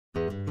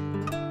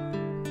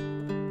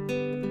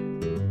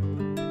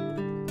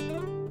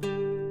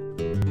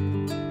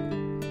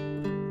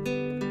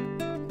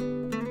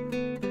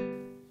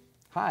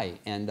Hi,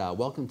 and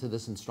welcome to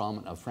this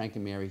installment of Frank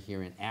and Mary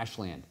here in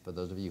Ashland. For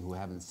those of you who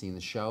haven't seen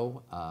the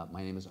show,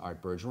 my name is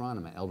Art Bergeron.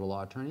 I'm an elder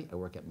law attorney. I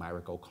work at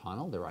Myrick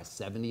O'Connell. There are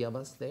 70 of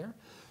us there.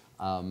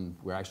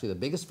 We're actually the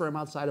biggest firm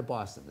outside of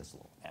Boston. This is a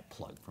little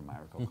plug for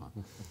Myrick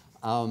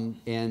O'Connell.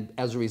 And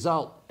as a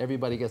result,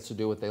 everybody gets to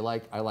do what they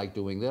like. I like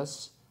doing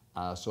this.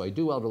 So I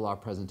do elder law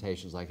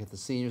presentations like at the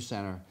Senior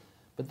Center.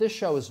 But this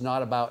show is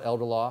not about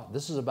elder law.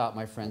 This is about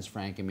my friends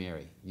Frank and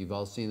Mary. You've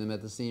all seen them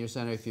at the Senior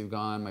Center if you've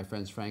gone. My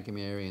friends Frank and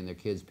Mary and their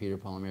kids, Peter,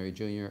 Paul, and Mary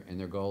Jr., and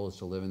their goal is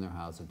to live in their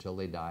house until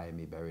they die and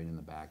be buried in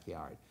the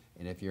backyard.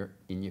 And if you're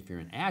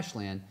in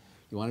Ashland,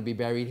 you want to be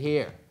buried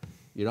here.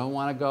 You don't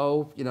want to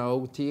go,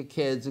 to your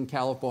kids in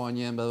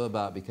California and blah, blah,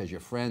 blah, because your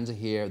friends are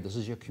here. This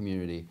is your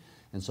community.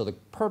 And so the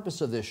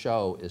purpose of this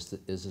show is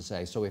to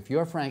say, so if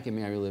you're Frank and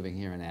Mary living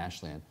here in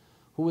Ashland,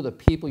 who are the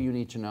people you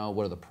need to know?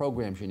 What are the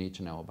programs you need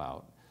to know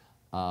about?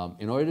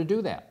 In order to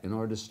do that, in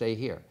order to stay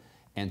here.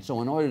 And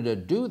so in order to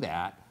do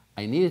that,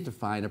 I needed to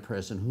find a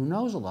person who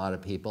knows a lot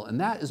of people, and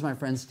that is my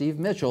friend Steve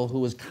Mitchell, who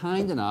was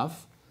kind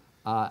enough,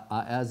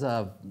 as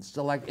a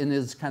in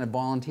his kind of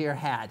volunteer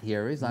hat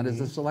here, he's not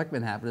as a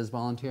selectman hat, but his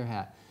volunteer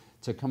hat,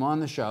 to come on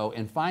the show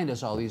and find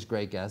us all these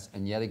great guests,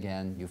 and yet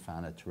again, you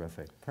found a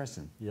terrific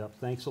person. Yep,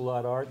 thanks a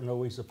lot, Art, and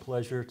always a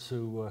pleasure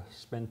to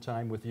spend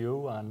time with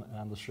you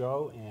on the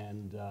show.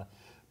 And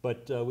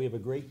But we have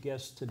a great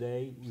guest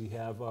today. We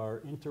have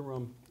our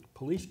interim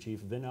police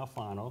chief, Vin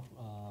Alfano,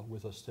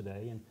 with us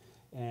today.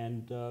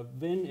 And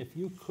Vin, if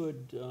you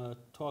could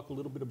talk a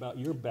little bit about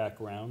your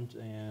background,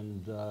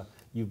 and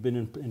you've been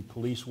in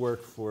police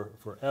work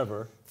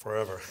forever.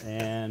 Forever.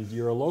 And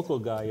you're a local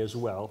guy as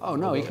well. Oh,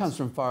 no, he comes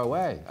from far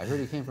away. I heard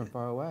he came from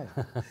far away.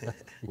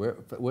 Where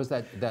was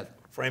that?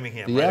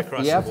 Framingham, right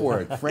across the F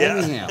word,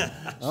 Framingham.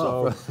 Yeah.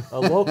 So, a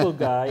local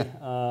guy.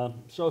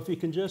 So if you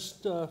can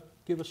just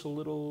give us a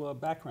little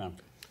background.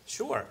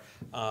 Sure.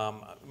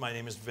 My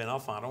name is Vin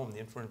Alfano. I'm the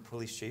interim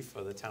police chief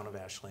for the town of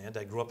Ashland.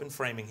 I grew up in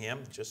Framingham,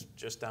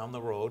 just down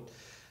the road.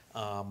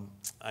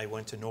 I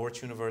went to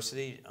Norwich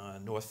University,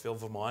 Northfield,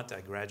 Vermont.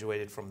 I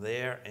graduated from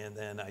there, and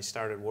then I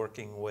started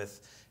working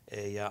with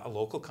a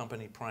local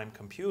company, Prime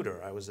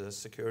Computer. I was a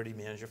security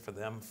manager for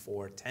them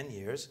for 10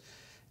 years.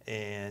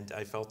 And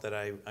I felt that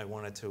I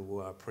wanted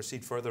to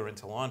proceed further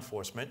into law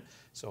enforcement.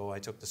 So I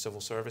took the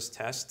civil service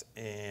test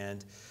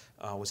and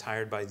was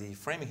hired by the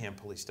Framingham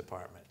Police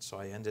Department. So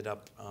I ended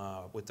up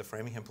with the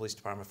Framingham Police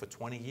Department for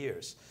 20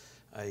 years.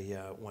 I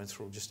went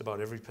through just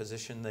about every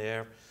position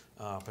there,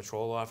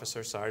 patrol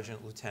officer,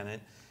 sergeant,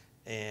 lieutenant.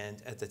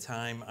 And at the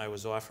time, I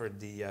was offered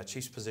the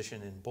chief's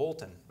position in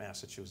Bolton,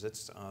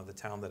 Massachusetts, the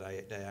town that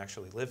I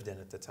actually lived in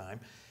at the time.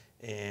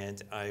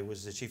 And I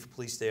was the chief of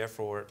police there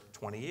for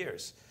 20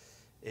 years.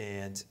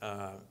 And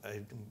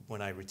when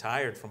I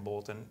retired from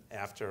Bolton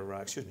after,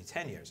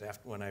 10 years.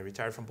 When I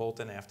retired from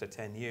Bolton after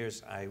 10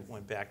 years, I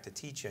went back to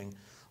teaching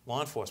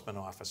law enforcement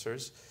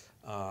officers,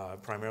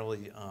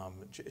 primarily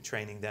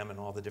training them in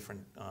all the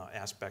different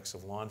aspects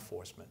of law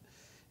enforcement.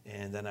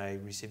 And then I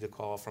received a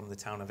call from the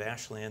town of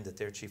Ashland that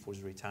their chief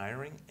was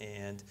retiring,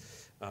 and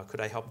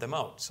could I help them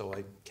out? So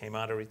I came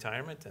out of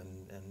retirement,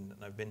 and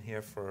I've been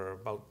here for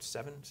about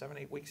 7,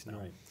 8 weeks now.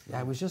 Right. Yeah,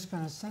 I was just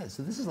going to say,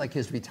 so this is like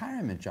his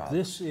retirement job.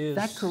 This is,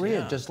 that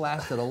career just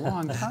lasted a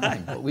long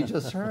time, what we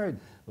just heard.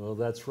 Well,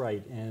 that's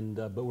right, and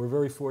but we're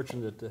very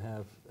fortunate to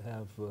have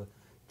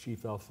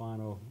Chief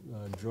Alfano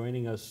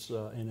joining us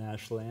in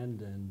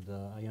Ashland, and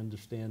I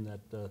understand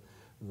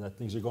that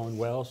things are going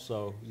well.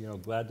 So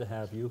glad to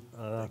have you.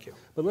 Thank you.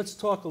 But let's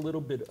talk a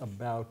little bit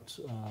about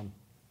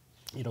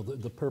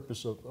the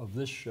purpose of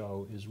this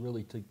show is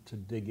really to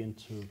dig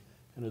into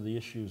kind of the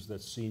issues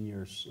that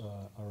seniors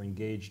are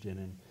engaged in,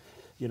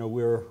 and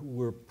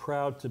we're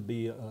proud to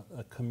be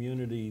a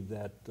community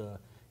that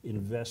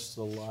invests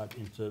a lot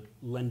into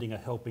lending a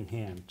helping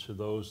hand to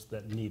those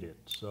that need it.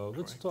 So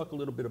let's talk a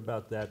little bit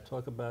about that.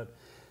 Talk about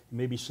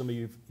maybe some of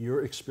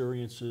your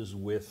experiences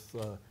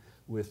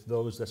with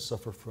those that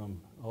suffer from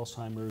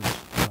Alzheimer's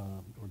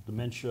or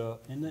dementia,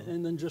 and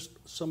then just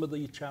some of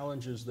the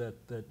challenges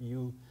that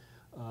you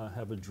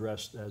have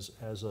addressed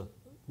as a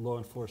law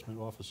enforcement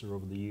officer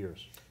over the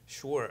years.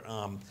 Sure.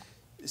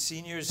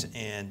 Seniors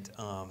and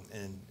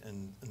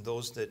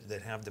those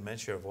that have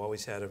dementia have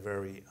always had a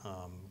very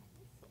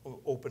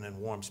open and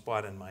warm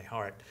spot in my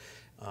heart.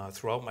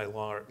 Throughout my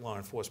law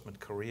enforcement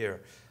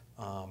career,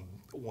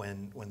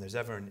 when there's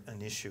ever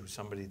an issue,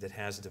 somebody that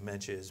has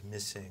dementia is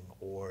missing,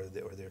 or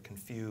they're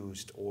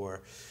confused,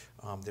 or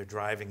they're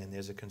driving and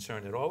there's a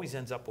concern, it always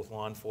ends up with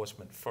law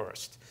enforcement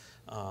first.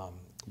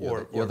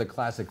 You're the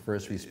classic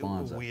first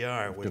responder. We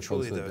are. We're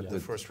truly the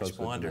first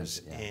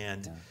responders.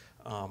 And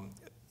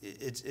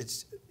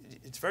it's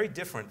very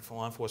different for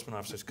law enforcement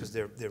officers because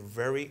they're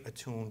very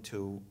attuned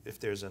to if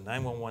there's a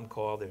 911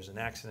 call, there's an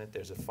accident,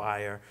 there's a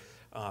fire,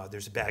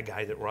 there's a bad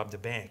guy that robbed a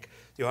bank.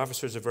 The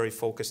officers are very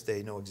focused.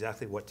 They know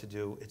exactly what to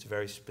do. It's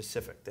very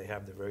specific. They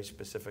have the very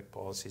specific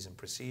policies and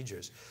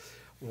procedures.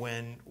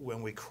 When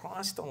we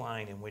cross the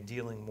line and we're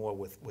dealing more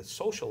with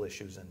social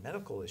issues and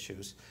medical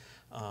issues,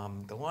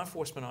 the law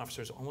enforcement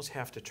officers almost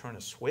have to turn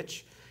a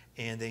switch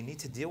And they need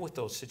to deal with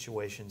those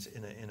situations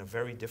in a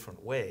very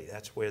different way.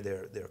 That's where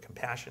their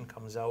compassion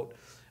comes out,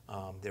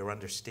 their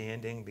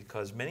understanding,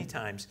 because many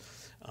times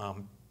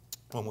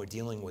when we're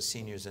dealing with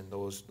seniors and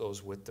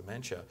those with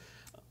dementia,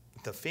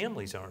 the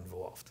families are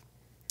involved.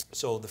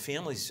 So the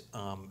families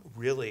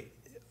really,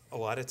 a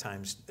lot of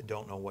times,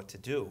 don't know what to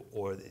do,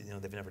 or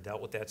they've never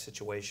dealt with that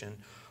situation,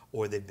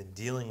 or they've been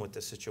dealing with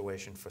the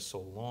situation for so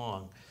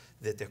long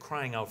that they're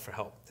crying out for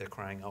help. They're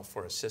crying out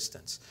for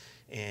assistance.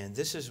 And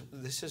this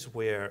is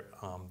where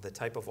the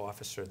type of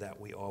officer that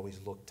we always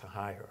look to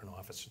hire, an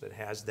officer that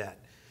has that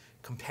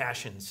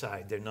compassion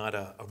side. They're not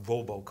a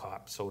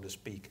RoboCop, so to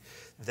speak.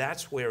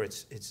 That's where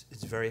it's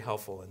very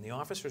helpful. And the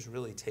officers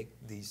really take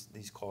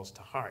these calls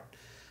to heart,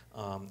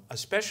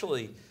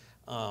 especially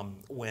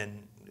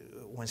when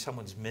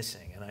someone's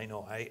missing. And I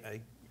know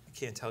I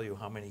can't tell you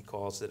how many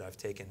calls that I've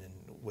taken in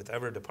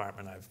whatever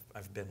department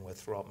I've been with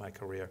throughout my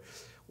career,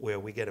 where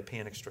we get a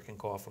panic-stricken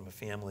call from a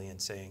family and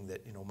saying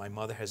that, my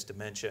mother has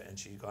dementia and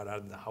she got out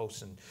of the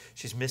house and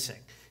she's missing,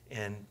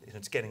 and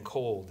it's getting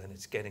cold and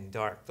it's getting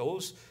dark.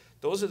 Those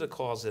are the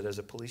calls that, as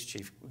a police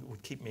chief,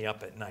 would keep me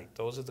up at night.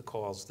 Those are the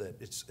calls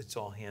that it's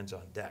all hands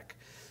on deck.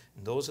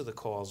 And those are the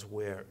calls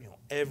where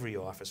every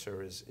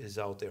officer is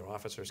out there.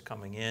 Officers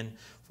coming in,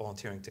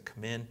 volunteering to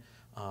come in,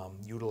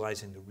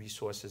 utilizing the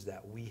resources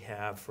that we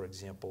have. For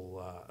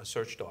example,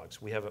 search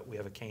dogs. We have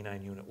a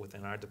canine unit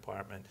within our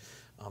department.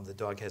 The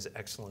dog has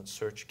excellent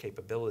search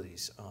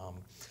capabilities.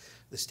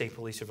 The state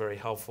police are very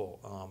helpful.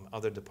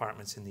 Other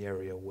departments in the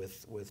area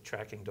with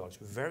tracking dogs,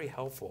 very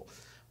helpful.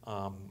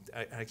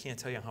 I can't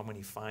tell you how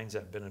many finds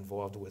I've been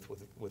involved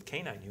with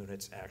canine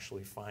units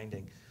actually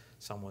finding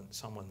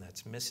someone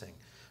that's missing.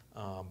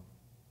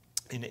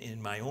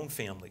 In my own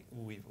family,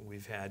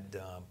 we've had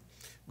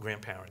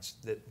grandparents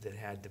that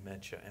had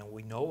dementia, and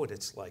we know what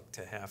it's like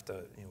to have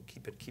to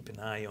keep an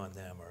eye on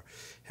them, or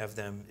have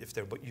them, if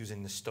they're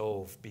using the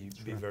stove, be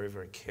very,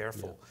 very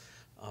careful.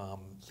 Yeah.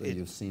 So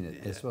you've seen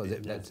it. I suppose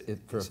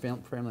for a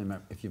family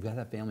member, if you've got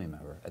that family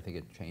member, I think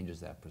it changes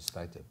that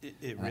perspective.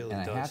 It really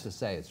does. And I have to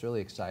say, it's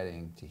really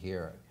exciting to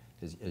hear,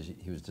 as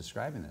he was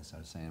describing this, I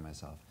was saying to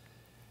myself,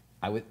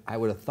 I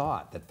would have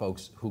thought that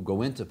folks who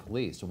go into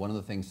police, so one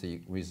of the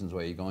reasons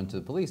why you go into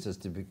the police is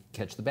to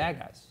catch the bad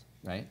guys,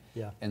 right?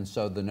 Yeah. And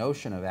so the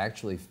notion of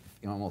actually,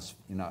 almost,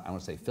 I want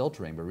to say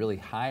filtering, but really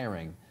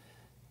hiring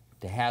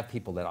to have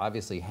people that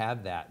obviously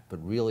have that,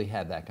 but really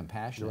have that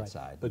compassionate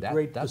side. But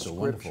that's a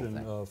wonderful thing.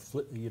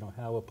 Of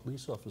how a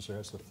police officer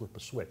has to flip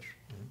a switch.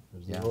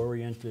 Mm-hmm. They're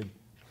oriented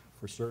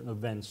for certain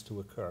events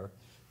to occur,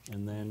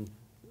 and then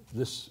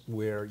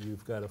where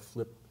you've got to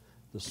flip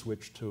the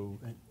switch to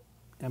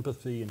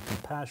empathy and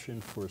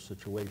compassion for a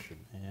situation.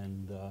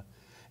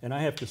 And I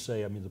have to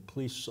say,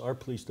 our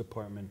police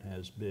department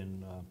has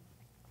been,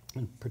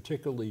 and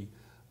particularly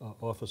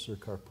Officer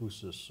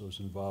Karpousis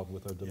was involved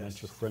with our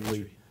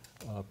dementia-friendly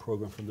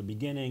program from the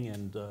beginning,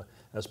 and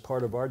as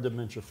part of our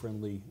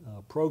dementia-friendly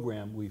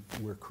program,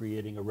 we're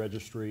creating a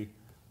registry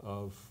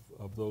of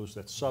those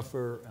that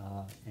suffer,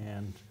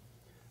 and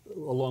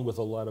along with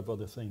a lot of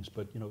other things.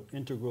 But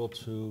integral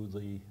to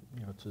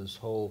to this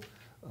whole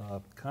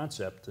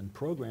concept and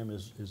program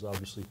is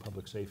obviously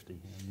public safety.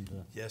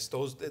 And, yes,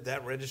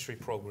 that registry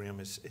program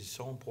is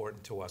so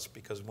important to us,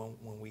 because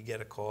when we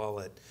get a call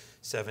at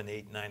 7,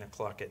 8, 9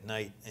 o'clock at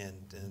night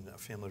and a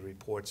family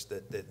reports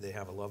that they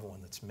have a loved one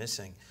that's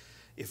missing,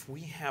 if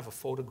we have a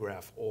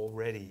photograph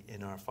already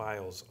in our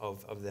files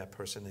of that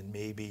person, and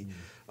maybe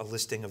a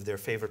listing of their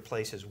favorite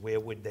places, where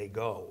would they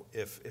go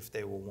if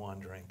they were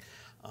wandering,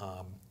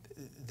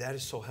 that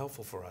is so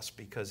helpful for us,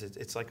 because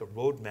it's like a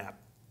roadmap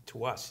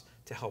to us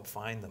to help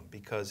find them.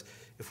 Because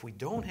if we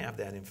don't have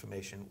that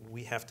information,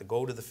 we have to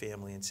go to the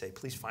family and say,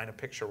 please find a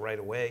picture right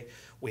away.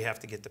 We have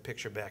to get the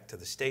picture back to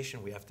the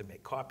station. We have to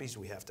make copies.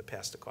 We have to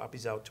pass the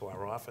copies out to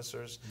our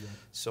officers. Yeah.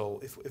 So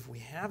if we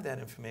have that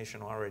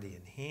information already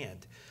in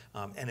hand,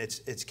 and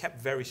it's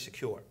kept very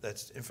secure.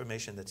 That's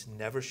information that's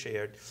never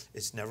shared.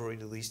 It's never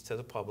released to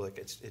the public.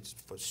 It's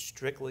for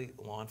strictly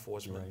law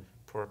enforcement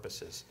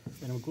purposes.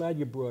 And I'm glad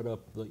you brought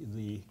up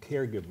the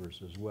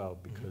caregivers as well,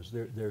 because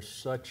there's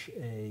such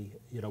a,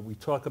 we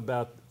talk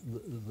about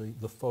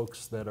the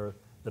folks that are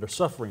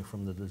suffering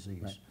from the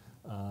disease,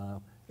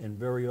 and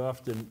very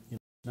often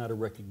not a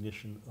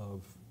recognition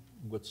of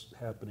what's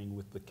happening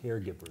with the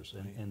caregivers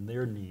and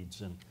their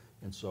needs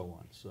and so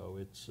on. So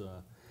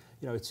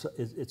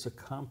it's a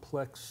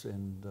complex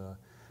and.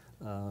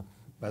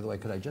 By the way,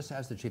 could I just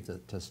ask the chief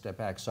to step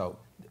back? So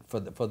for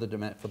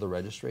the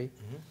registry.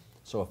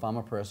 So if I'm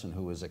a person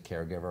who is a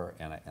caregiver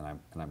and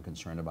I'm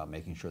concerned about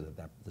making sure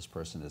that this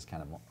person is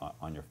kind of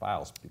on your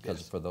files,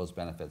 because for those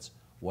benefits,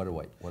 what do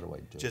I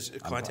do? Just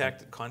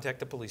contact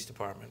the police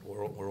department.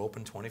 We're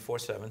open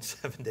 24/7,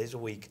 7 days a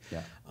week.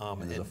 Yeah.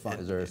 And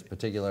is there a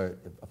particular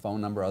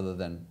phone number other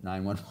than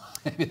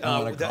 911?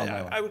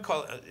 I would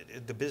call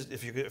it the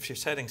business. If you're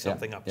setting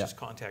something up, just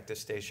contact the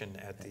station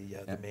at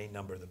the main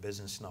number, the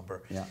business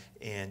number,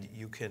 and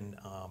you can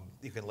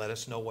let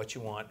us know what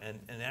you want.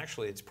 And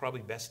actually, it's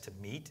probably best to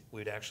meet.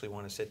 We'd actually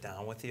want to sit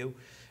down with you,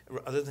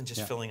 other than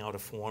just filling out a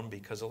form,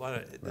 because a lot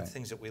of the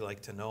things that we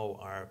like to know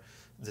are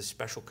the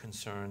special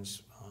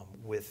concerns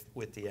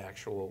with the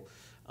actual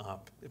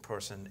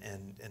person,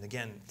 and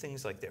again,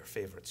 things like their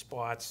favorite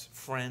spots,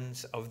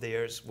 friends of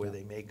theirs where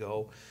they may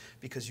go,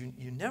 because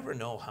you never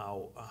know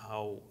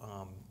how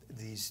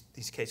these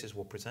cases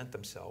will present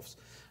themselves.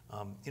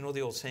 You know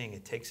the old saying,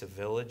 it takes a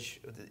village.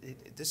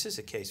 This is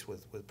a case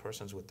with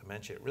persons with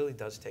dementia. It really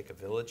does take a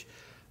village.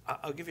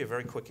 I'll give you a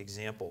very quick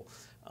example.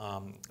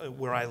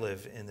 Where I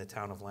live in the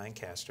town of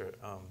Lancaster,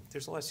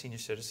 there's a lot of senior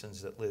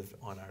citizens that live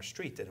on our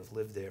street that have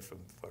lived there for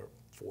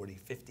 40,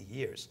 50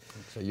 years.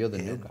 So you're the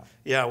new guy.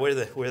 Yeah, we're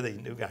the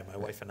new guy, my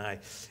wife and I.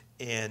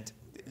 And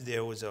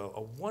there was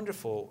a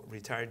wonderful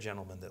retired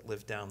gentleman that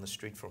lived down the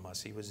street from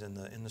us. He was in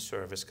the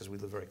service, because we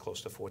live very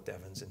close to Fort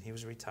Devens, and he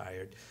was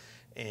retired.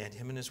 And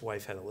him and his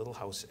wife had a little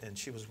house, and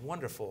she was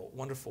wonderful,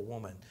 wonderful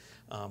woman,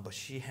 but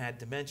she had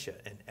dementia.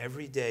 And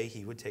every day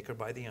he would take her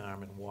by the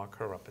arm and walk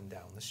her up and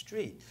down the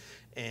street.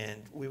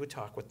 And we would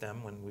talk with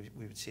them when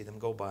we would see them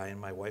go by, and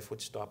my wife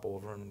would stop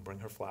over and bring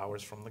her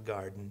flowers from the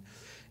garden.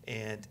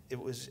 And it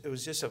was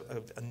just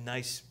a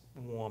nice,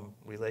 warm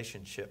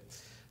relationship.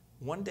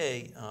 One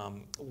day,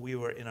 we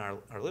were in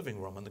our living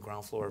room on the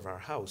ground floor of our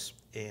house,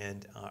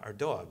 and our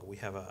dog, we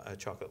have a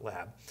chocolate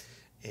lab,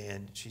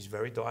 and she's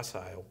very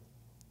docile.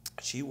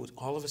 She was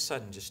all of a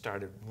sudden just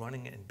started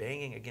running and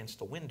banging against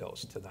the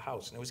windows to the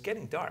house, and it was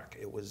getting dark.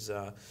 It was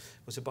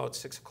about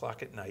 6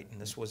 o'clock at night,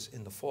 and this was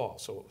in the fall,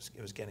 so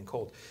it was getting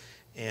cold,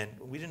 and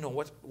we didn't know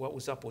what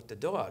was up with the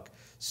dog.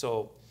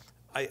 So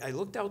I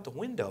looked out the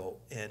window,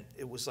 and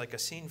it was like a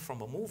scene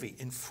from a movie.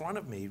 In front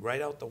of me,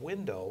 right out the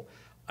window,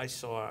 I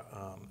saw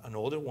an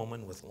older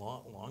woman with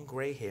long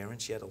gray hair,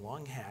 and she had a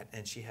long hat,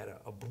 and she had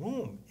a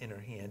broom in her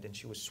hand, and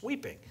she was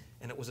sweeping,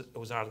 and it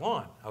was our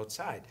lawn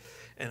outside.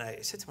 And I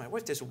said to my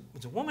wife, there's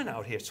a woman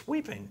out here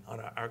sweeping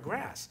on our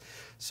grass.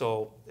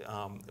 So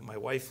my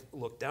wife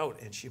looked out,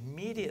 and she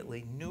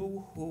immediately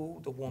knew who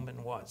the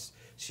woman was.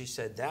 She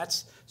said,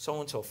 that's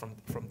so-and-so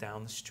from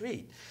down the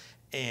street.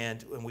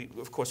 And we,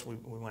 of course, we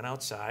went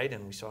outside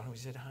and we saw her. We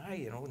said,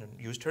 hi, and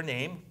used her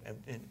name.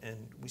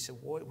 And we said,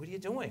 what are you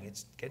doing?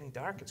 It's getting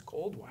dark. It's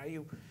cold. Why are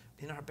you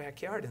in our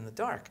backyard in the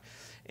dark?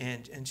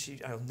 And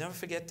I'll never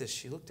forget this.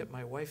 She looked at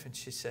my wife and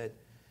she said,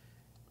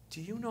 do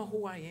you know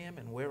who I am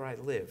and where I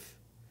live?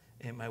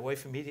 And my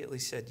wife immediately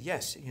said,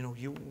 yes,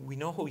 we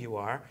know who you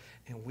are,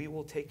 and we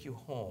will take you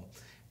home.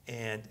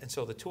 And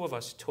so the two of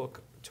us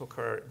took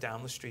her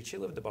down the street. She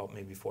lived about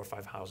maybe 4 or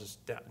 5 houses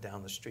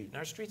down the street. And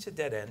our street's a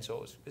dead end,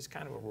 so it's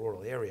kind of a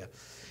rural area.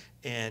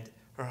 And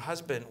her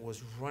husband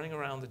was running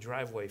around the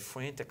driveway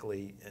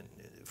frantically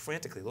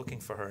looking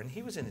for her. And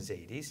he was in his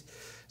 80s,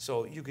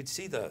 so you could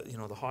see the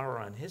horror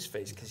on his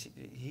face, because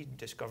he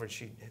discovered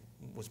she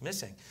was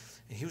missing.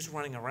 And he was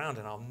running around,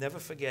 and I'll never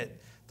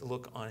forget the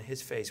look on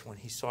his face when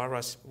he saw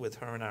us with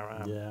her in our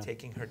arm,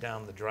 taking her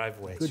down the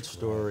driveway. Good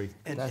story.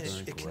 And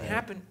it can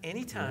happen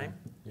anytime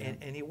and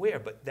anywhere,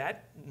 but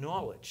that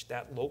knowledge,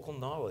 that local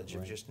knowledge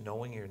of just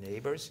knowing your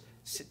neighbors,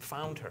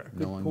 found her.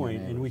 Good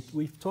point. And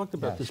we've talked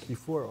about this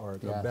before,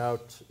 Art,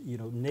 about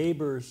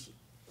neighbors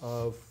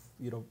of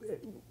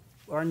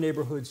our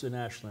neighborhoods in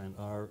Ashland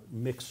are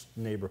mixed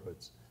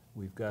neighborhoods.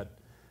 We've got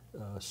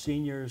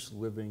seniors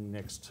living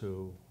next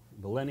to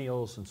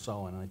millennials and so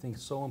on. And I think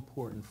it's so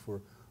important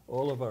for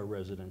all of our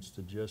residents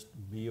to just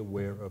be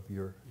aware of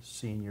your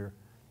senior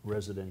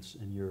residents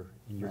in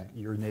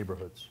your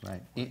neighborhoods.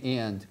 Right.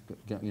 And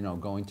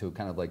going to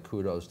kind of like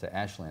kudos to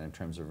Ashland in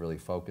terms of really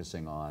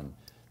focusing on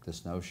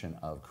this notion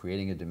of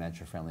creating a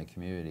dementia-friendly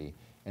community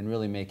and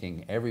really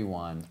making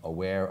everyone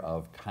aware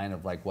of kind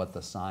of like what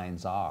the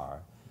signs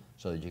are,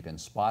 so that you can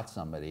spot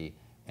somebody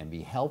and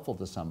be helpful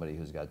to somebody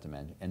who's got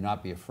dementia and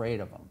not be afraid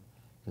of them.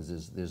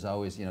 Because there's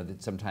always,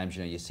 sometimes,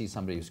 you see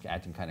somebody who's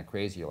acting kind of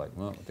crazy, you're like,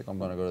 well, I think I'm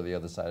going to go to the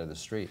other side of the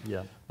street.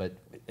 Yeah. But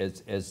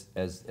as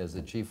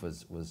the chief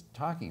was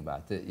talking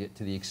about, to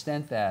the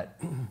extent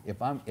that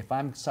if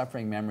I'm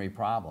suffering memory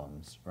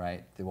problems,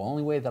 right, the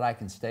only way that I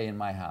can stay in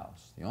my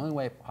house, the only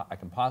way I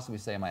can possibly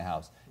stay in my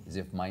house is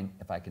if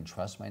I can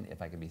trust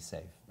if I can be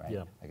safe, right?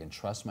 Yeah. I can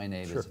trust my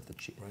neighbors. Sure. If the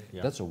chief. Right.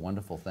 Yeah. That's a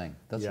wonderful thing.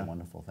 That's a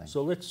wonderful thing.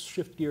 So let's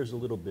shift gears a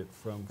little bit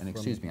from. And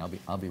excuse me,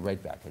 I'll be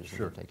right back. I just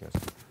want to take care of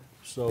something.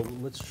 So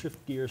let's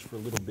shift gears for a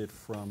little bit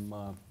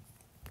from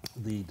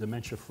the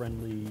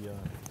dementia-friendly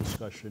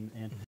discussion.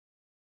 And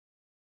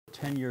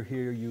tenure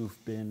here,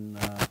 you've been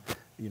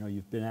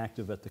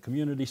active at the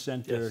community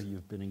center. Yes.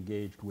 You've been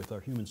engaged with our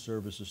human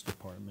services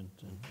department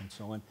and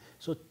so on.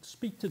 So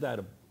speak to that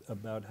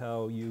about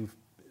how you've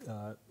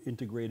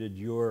integrated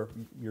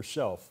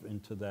yourself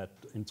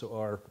into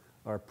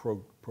our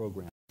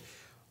program.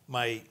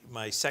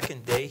 my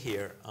second day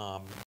here,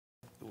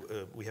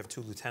 we have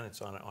 2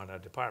 lieutenants on our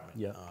department.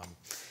 Yeah.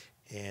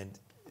 And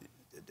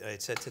I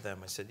had said to them,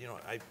 I said, you know,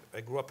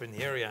 I grew up in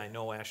the area. I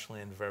know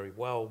Ashland very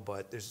well,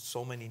 but there's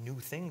so many new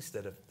things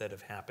that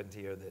have happened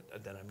here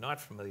that I'm not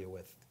familiar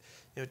with.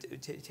 You know,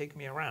 take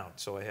me around.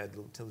 So I had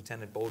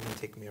Lieutenant Bowden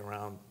take me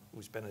around.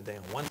 We spent a day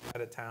on one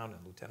side of town, and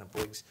Lieutenant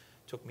Briggs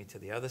took me to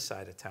the other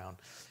side of town.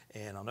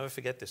 And I'll never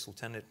forget this.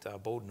 Lieutenant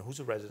Bowden, who's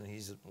a resident,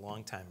 he's a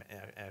longtime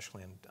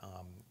Ashland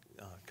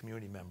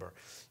community member.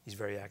 He's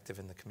very active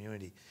in the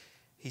community.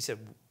 He said,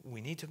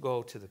 we need to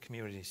go to the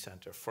community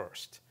center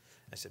first.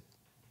 I said,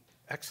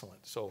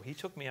 excellent. So he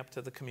took me up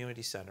to the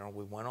community center, and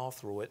we went all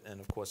through it, and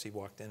of course he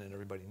walked in and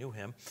everybody knew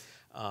him.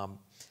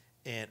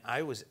 And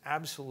I was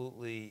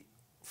absolutely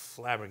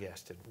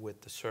flabbergasted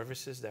with the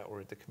services that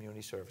were at the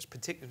community service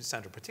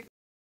center, particularly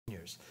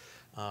seniors.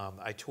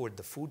 I toured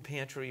the food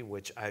pantry,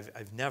 which I've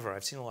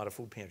seen a lot of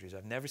food pantries.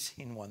 I've never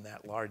seen one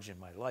that large in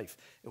my life.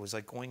 It was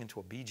like going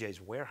into a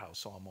BJ's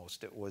warehouse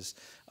almost. It was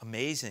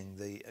amazing,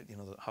 the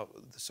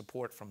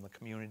support from the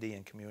community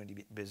and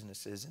community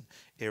businesses and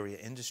area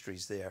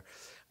industries there.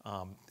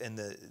 And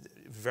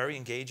very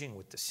engaging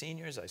with the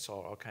seniors. I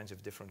saw all kinds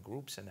of different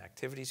groups and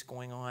activities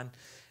going on.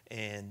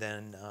 And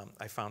then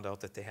I found out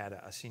that they had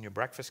a senior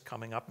breakfast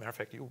coming up. Matter of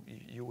fact,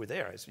 you were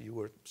there. You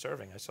were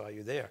serving. I saw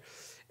you there.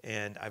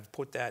 And I've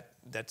put that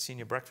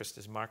senior breakfast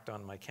is marked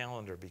on my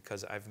calendar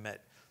because I've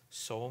met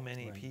so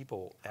many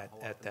people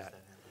at that.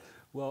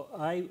 Well,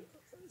 I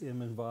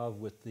am involved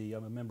with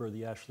I'm a member of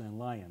the Ashland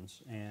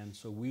Lions, and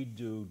so we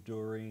do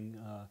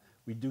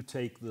we do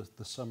take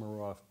the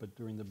summer off, but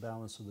during the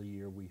balance of the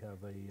year we have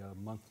a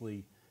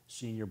monthly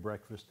senior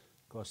breakfast.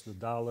 It costs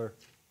 $1.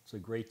 It's a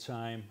great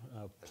time,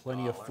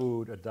 plenty of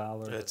food,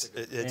 $1. It's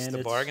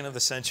the bargain of the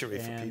century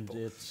for people.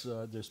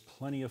 And there's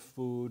plenty of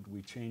food.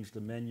 We change the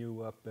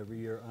menu up every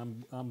year.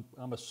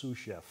 I'm a sous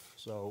chef,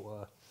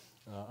 so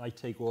I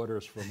take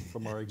orders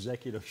from our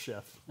executive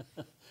chef.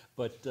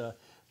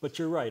 But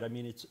you're right. I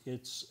mean,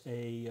 it's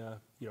a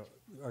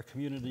our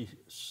community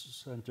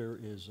center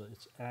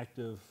it's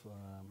active.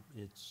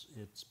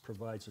 It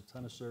provides a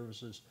ton of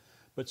services,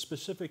 but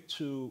specific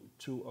to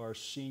our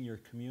senior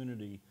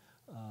community.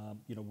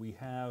 We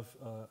have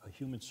a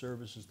human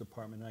services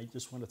department. I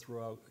just want to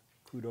throw out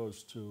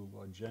kudos to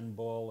Jen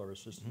Ball, our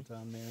assistant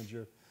town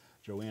manager,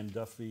 Joanne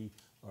Duffy,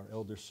 our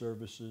elder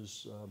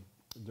services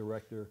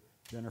director,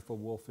 Jennifer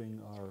Wolfing,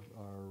 our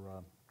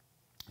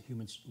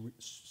human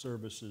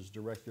services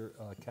director,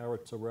 Cara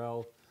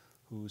Terrell,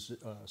 who's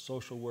a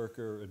social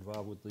worker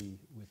involved with the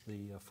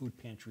food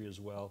pantry as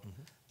well.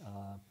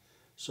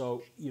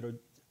 So,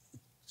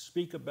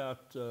 speak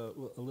about a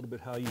little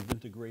bit how you've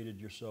integrated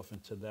yourself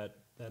into that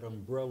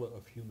umbrella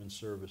of human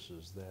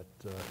services that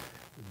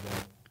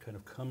kind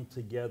of come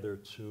together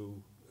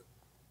to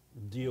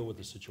deal with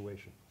the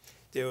situation.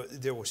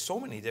 There were so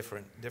many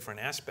different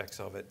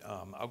aspects of it.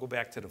 I'll go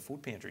back to the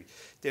food pantry.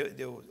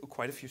 There were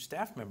quite a few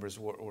staff members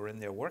were in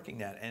there working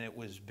that, and it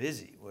was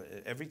busy.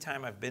 Every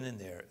time I've been in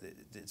there,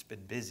 it's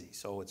been busy.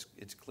 So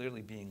it's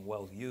clearly being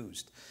well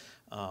used.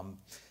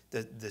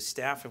 The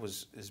staff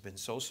has been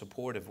so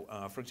supportive.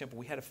 For example,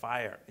 we had a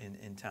fire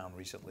in town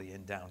recently,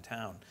 in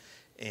downtown,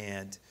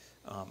 and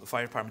the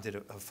fire department did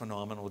a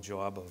phenomenal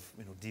job of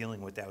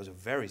dealing with that. It was a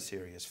very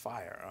serious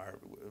fire.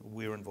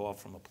 We were involved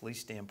from a police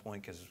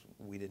standpoint because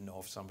we didn't know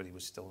if somebody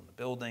was still in the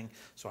building.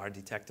 So our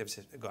detectives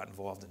got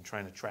involved in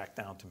trying to track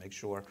down to make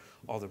sure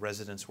all the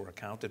residents were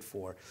accounted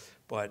for.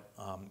 But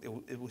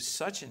it was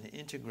such an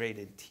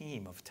integrated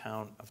team of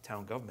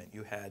town government.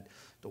 You had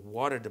the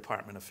water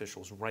department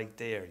officials right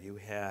there. You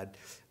had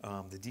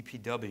the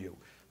DPW.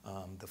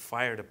 The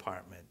fire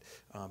department,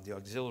 the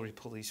auxiliary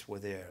police were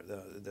there,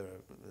 the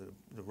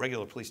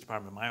regular police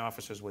department, my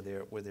officers were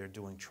there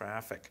doing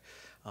traffic.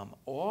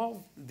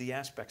 All the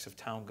aspects of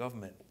town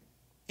government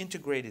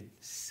integrated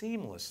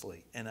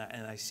seamlessly, and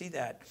I see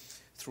that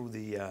through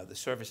the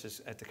services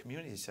at the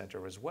community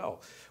center as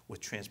well,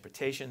 with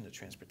transportation, the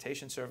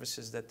transportation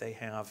services that they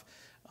have.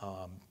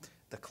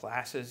 The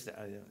classes,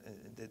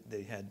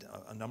 they had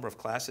a number of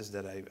classes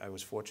that I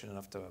was fortunate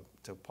enough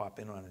to pop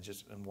in on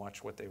and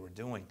watch what they were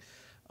doing.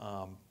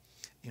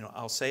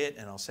 I'll say it,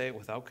 and I'll say it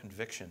without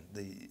conviction.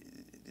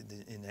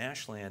 In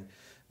Ashland,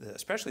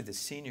 especially the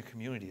senior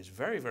community is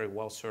very, very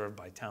well served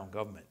by town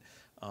government.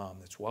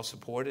 It's well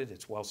supported,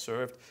 it's well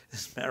served.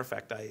 As a matter of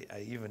fact,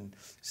 I even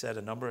said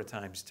a number of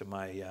times to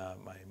my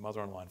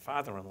mother-in-law and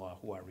father-in-law,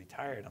 who are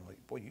retired, I'm like,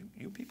 boy,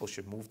 you people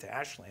should move to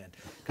Ashland,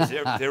 because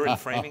they're in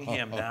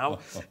Framingham now.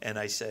 And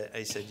I said,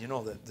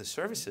 the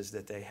services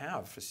that they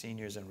have for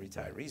seniors and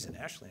retirees in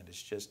Ashland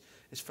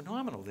is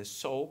phenomenal. There's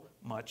so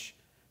much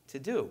to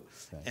do,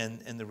 right.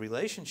 And the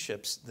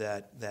relationships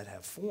that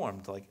have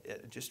formed,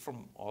 like just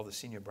from all the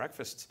senior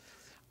breakfasts,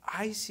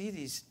 I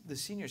see the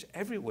seniors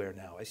everywhere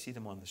now. I see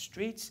them on the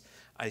streets.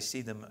 I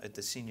see them at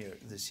the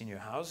senior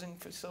housing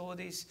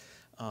facilities.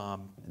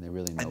 And they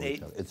really know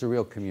each other. It's a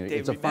real community.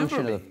 It's a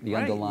function of the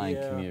underlying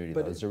community,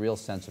 though. There's a real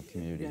sense of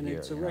community and here.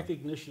 And it's a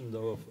recognition,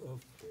 though,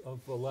 of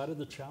of a lot of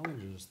the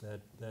challenges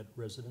that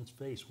residents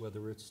face,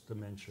 whether it's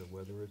dementia,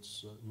 whether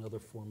it's another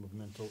form of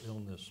mental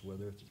illness,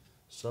 whether it's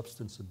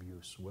substance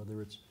abuse,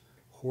 whether it's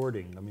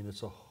hoarding. I mean,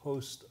 it's a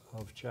host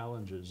of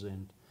challenges,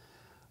 and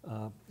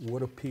what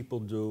do people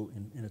do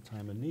in a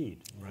time of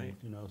need? And, Right.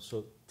 you know,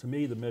 so to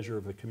me, the measure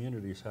of a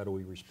community is how do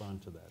we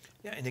respond to that?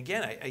 Yeah, and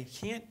again, I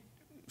can't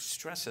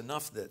stress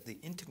enough that the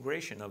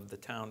integration of the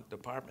town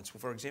departments.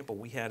 For example,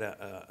 we had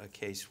a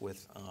case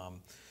with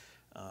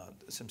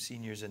some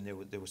seniors, and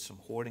there was some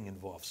hoarding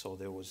involved. So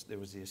there was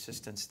the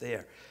assistance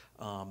there.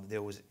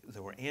 There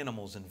were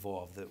animals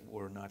involved that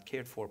were not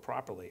cared for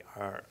properly.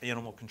 Our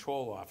animal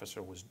control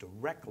officer was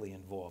directly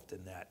involved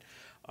in that.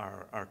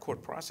 Our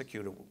court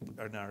prosecutor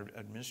and our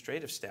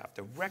administrative staff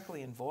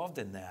directly involved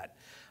in that,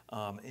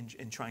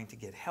 in trying to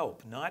get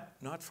help,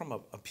 not from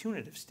a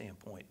punitive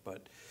standpoint,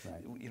 but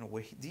Right. you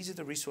know, these are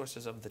the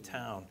resources of the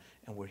town,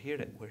 and we're here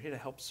to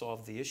help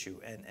solve the issue,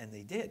 and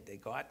they did. They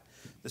got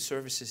the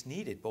services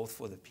needed, both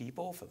for the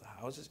people, for the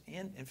houses,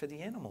 and for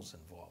the animals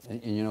involved.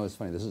 And you know, it's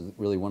funny, this is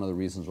really one of the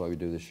reasons why we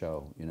do this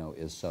show, you know,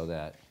 is so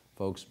that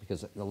folks,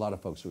 because a lot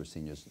of folks who are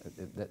seniors,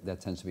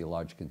 that tends to be a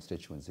large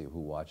constituency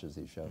who watches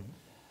these shows,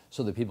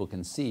 so that people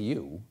can see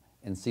you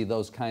and see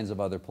those kinds of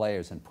other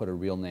players and put a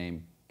real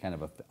name, kind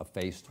of a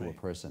face to a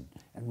person,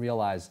 and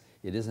realize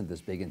it isn't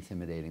this big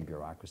intimidating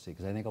bureaucracy.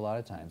 Because I think a lot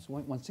of times,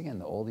 once again,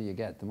 the older you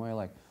get, the more you're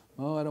like,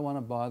 oh, I don't want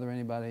to bother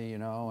anybody, you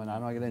know, and I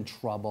don't want to get in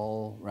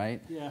trouble,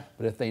 right? Yeah.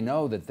 But if they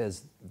know that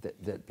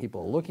that people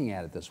are looking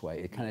at it this way,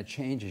 it kind of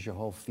changes your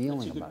whole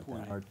feeling That's a about good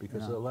point, that. Art,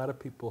 because you know? a lot of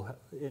people,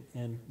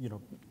 and you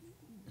know,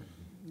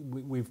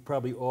 we've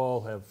probably all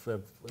have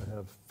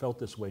felt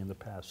this way in the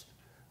past.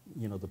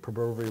 You know, the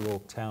proverbial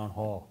town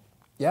hall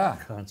Yeah.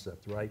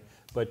 concept, right?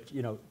 But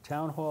you know,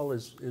 town hall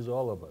is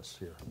all of us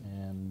here,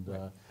 and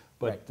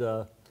but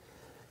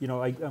you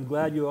know, I'm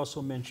glad you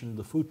also mentioned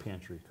the food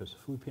pantry, because the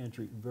food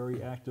pantry,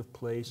 very active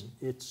place.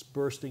 It's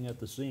bursting at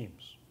the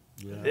seams.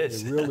 You know, It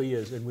is. It really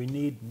is, and we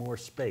need more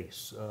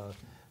space.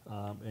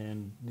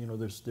 And you know,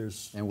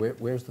 there's And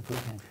where's the food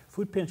pantry?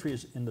 food pantry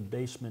is in the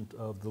basement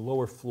of the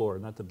lower floor,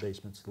 not the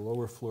basement, it's the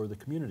lower floor of the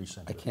community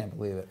center. I can't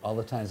believe it. All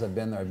the times I've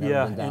been there, I've never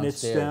Yeah, been and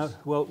it's downstairs. down,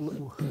 well,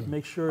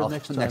 make sure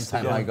next time next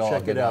time I go, I'll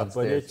check get it out.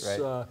 But downstairs, it's,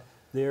 right.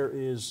 there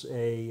is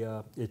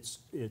a,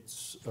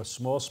 it's a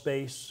small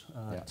space.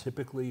 Yeah.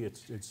 Typically,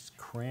 it's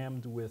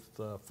crammed with,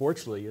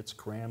 fortunately, it's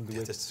crammed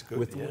That's good,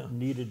 with yeah.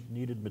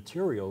 needed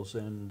materials.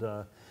 And,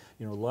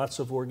 you know, lots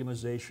of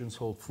organizations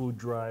hold food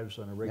drives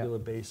on a regular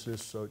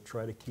basis, so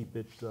try to keep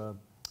it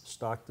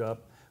stocked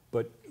up.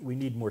 But we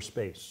need more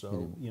space.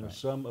 So, you know, right.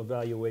 some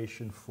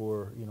evaluation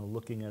for, you know,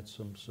 looking at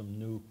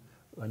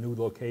a new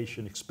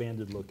location,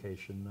 expanded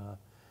location.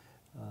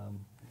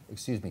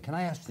 Excuse me, can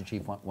I ask the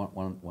chief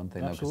one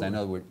thing though? Because I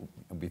know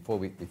before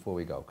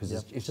we go, because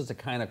it's just a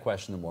kind of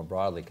question that more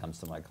broadly comes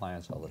to my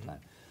clients all the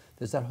time.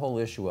 There's that whole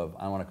issue of,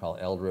 I want to call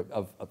it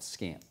of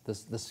scam, the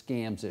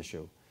scams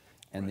issue,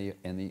 and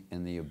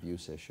the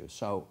abuse issue.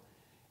 So,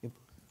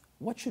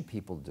 what should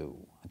people do?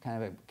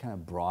 Kind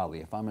of broadly,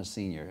 if I'm a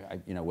senior,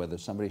 you know, whether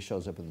somebody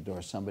shows up at the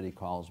door, somebody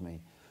calls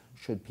me,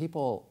 should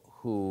people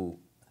who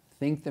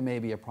think there may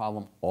be a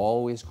problem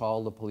always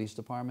call the police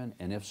department?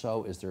 And if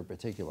so, is there a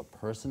particular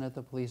person at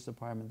the police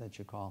department that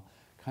you call?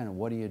 Kind of,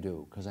 what do you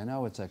do? Because I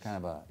know it's a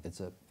kind of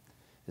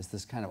it's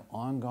this kind of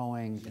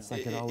ongoing, it's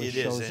like it always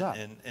shows up.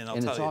 And I'll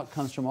tell you, it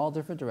comes from all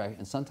different directions,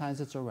 and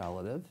sometimes it's a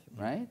relative,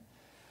 right?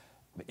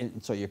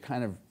 And so you're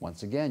kind of,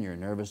 once again, you're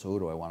nervous, oh,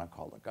 do I want to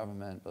call the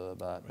government, blah, blah,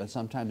 blah. Right. But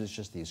sometimes it's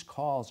just these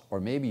calls,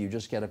 or maybe you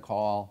just get a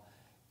call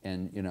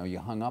and, you know, you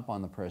hung up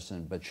on the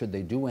person, but should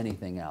they do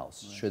anything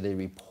else? Right. Should they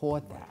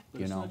report that, But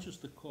you it's know? not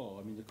just the call.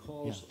 I mean, the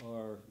calls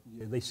are,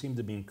 they seem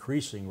to be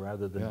increasing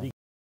rather than decreasing.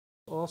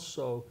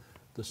 Also,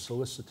 the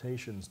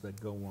solicitations that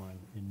go on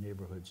in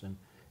neighborhoods. And,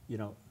 you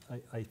know,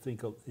 I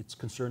think it's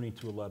concerning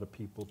to a lot of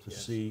people to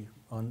see,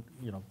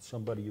 you know,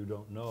 somebody you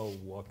don't know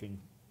walking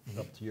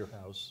up to your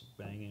house,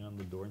 banging on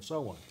the door, and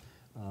so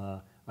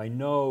on. I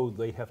know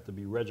they have to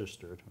be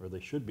registered, or they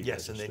should be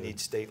yes, registered. and they need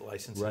state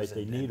licenses. Right,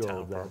 they and need all town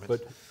of that. permits.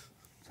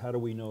 But how do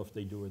we know if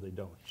they do or they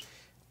don't?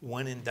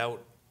 When in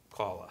doubt,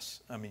 call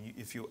us. I mean,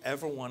 if you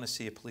ever want to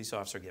see a police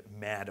officer get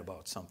mad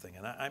about something,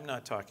 and I'm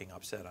not talking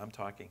upset, I'm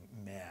talking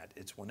mad.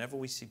 It's whenever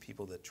we see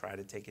people that try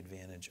to take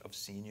advantage of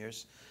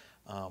seniors.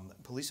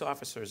 Police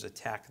officers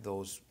attack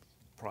those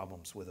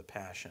problems with a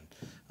passion,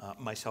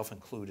 myself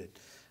included.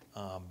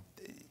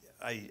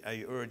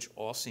 I urge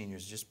all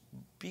seniors, just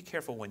be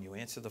careful when you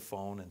answer the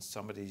phone and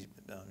somebody,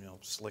 you know,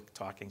 slick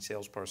talking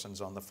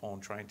salesperson's on the phone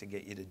trying to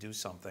get you to do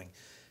something.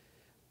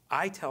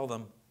 I tell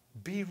them,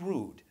 be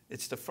rude.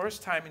 It's the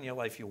first time in your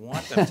life you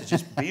want them to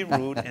just be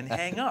rude and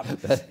hang up.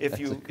 If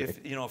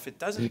it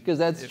doesn't, Because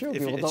that's true.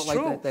 People don't like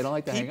that. They don't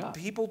like to hang up.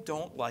 People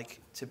don't like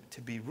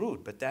to be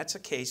rude, but that's a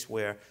case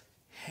where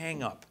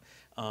hang up.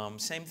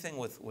 Same thing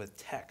with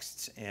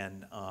texts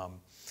and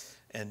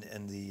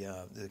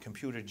the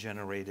computer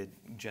generated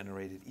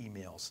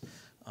emails.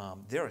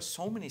 There are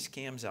so many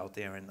scams out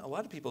there, and a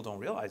lot of people don't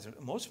realize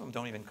it. Most of them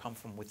don't even come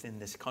from within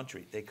this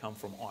country. They come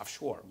from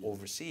offshore,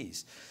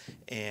 overseas.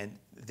 And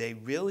they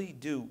really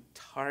do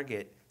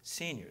target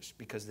seniors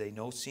because they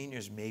know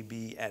seniors may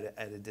be at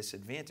a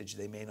disadvantage.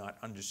 They may not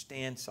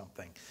understand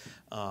something.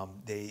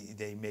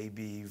 They may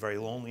be very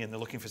lonely and they're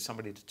looking for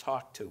somebody to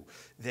talk to.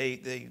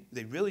 They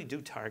really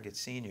do target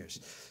seniors.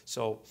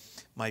 So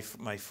my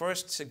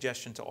first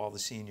suggestion to all the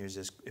seniors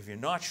is, if you're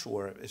not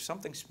sure, if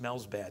something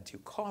smells bad to you,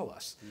 call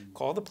us.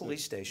 Call the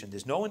police station.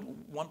 There's no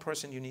one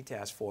person you need to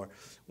ask for.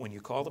 When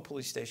you call the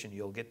police station,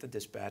 you'll get the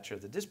dispatcher.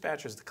 The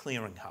dispatcher is the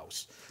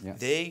clearinghouse. Yeah.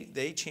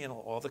 They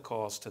channel all the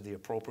calls to the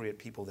appropriate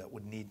people that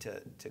would need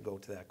to go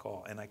to that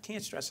call. And I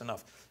can't stress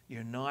enough,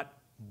 you're not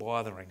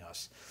bothering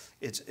us.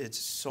 It's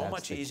so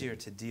much easier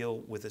to deal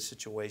with a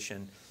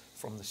situation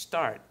from the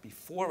start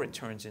before it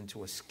turns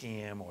into a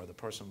scam or the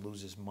person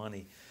loses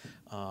money.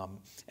 And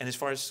as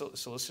far as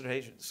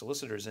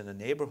solicitors in the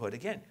neighborhood,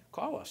 again,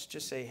 call us.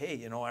 Just say, hey,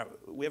 you know,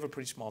 we have a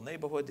pretty small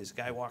neighborhood. There's a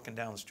guy walking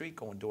down the street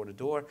going door to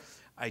door.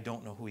 I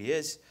don't know who he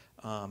is.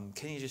 Can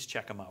you just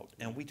check him out?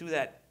 And we do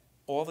that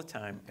all the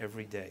time,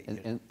 every day.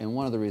 And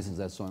one of the reasons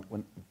that's so,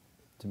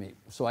 to me,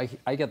 so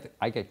I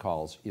get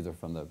calls either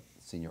from the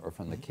senior or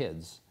from the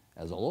kids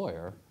as a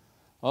lawyer.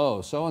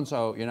 Oh,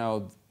 so-and-so, you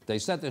know, they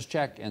sent this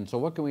check, and so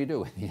what can we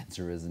do? And the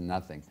answer is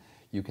nothing.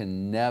 You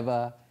can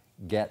never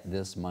get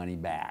this money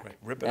back. Right.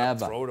 Rip it up,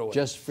 throw it away.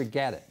 Just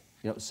forget it.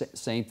 You know,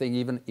 same thing.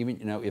 Even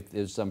you know, if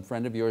there's some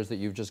friend of yours that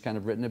you've just kind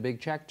of written a big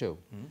check to,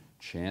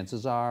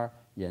 chances are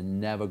you're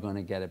never going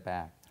to get it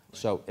back. Right.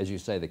 So, as you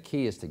say, the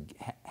key is to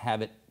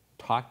have it.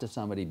 Talk to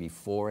somebody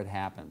before it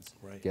happens.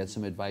 Right. Get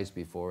some advice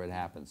before it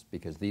happens,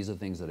 because these are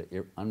things that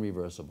are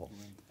unreversible.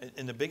 Right.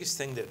 And the biggest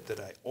thing that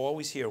I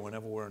always hear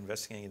whenever we're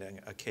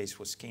investigating a case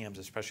with scams,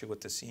 especially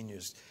with the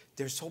seniors,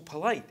 they're so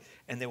polite,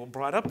 and they were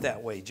brought up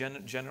that way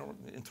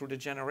through the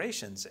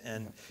generations.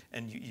 And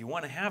you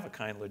want to have a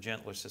kinder,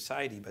 gentler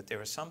society, but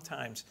there are some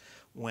times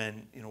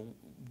when, you know,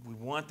 we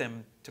want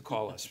them to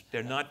call us.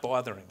 They're not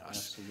bothering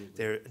us. Absolutely.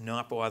 They're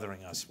not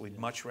bothering us. We'd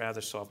much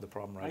rather solve the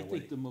problem right away. I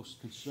think the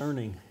most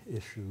concerning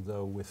issue,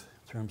 though, with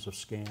terms of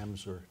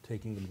scams or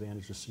taking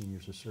advantage of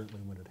seniors is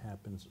certainly when it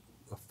happens,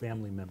 a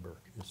family member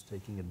is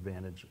taking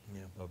advantage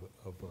of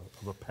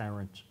a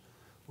parent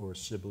or a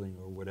sibling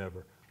or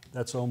whatever.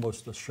 That's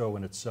almost a show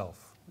in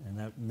itself. And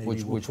that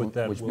maybe which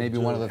may be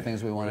one of the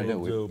things we want to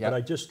do.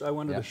 But I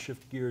wanted to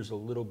shift gears a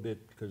little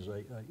bit, because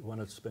I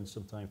want to spend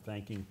some time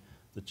thanking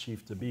the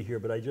chief to be here.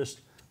 But I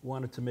just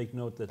wanted to make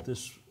note that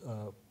this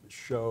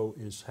show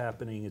is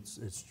happening.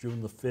 It's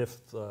June the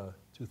 5th,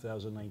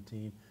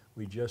 2019.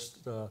 We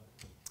just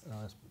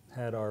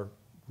had our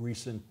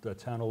recent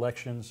town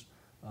elections.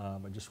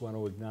 I just want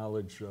to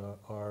acknowledge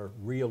our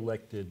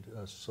re-elected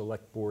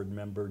select board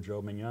member,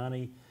 Joe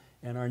Mignani,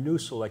 and our new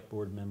select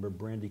board member,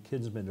 Brandy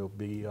Kinsman, will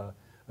be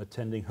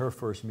attending her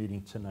first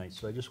meeting tonight.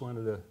 So I just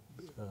wanted to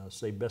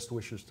say best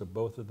wishes to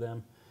both of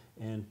them.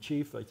 And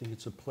Chief, I think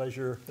it's a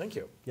pleasure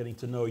getting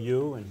to know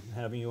you and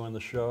having you on the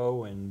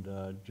show. And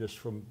just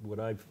from what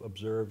I've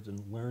observed and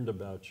learned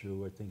about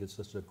you, I think it's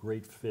just a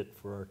great fit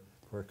for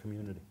our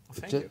community.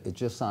 Well, it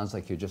just sounds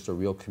like you're just a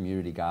real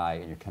community guy,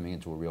 and you're coming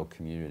into a real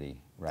community,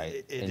 right?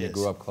 It and is. You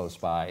grew up close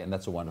by, and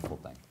that's a wonderful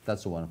thing.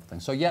 That's a wonderful thing.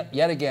 So yet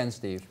again,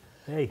 Steve,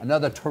 hey,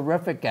 another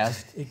terrific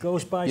guest. It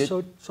goes by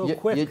so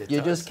quick.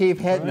 You just keep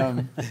hitting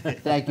them.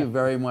 Thank you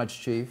very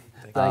much, Chief.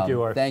 Thank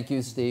you, Art. Thank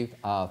you, Steve.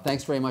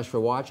 Thanks very much for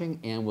watching,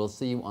 and we'll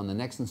see you on the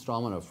next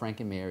installment of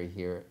Frank and Mary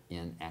here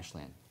in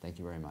Ashland. Thank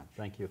you very much.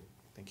 Thank you.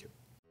 Thank you.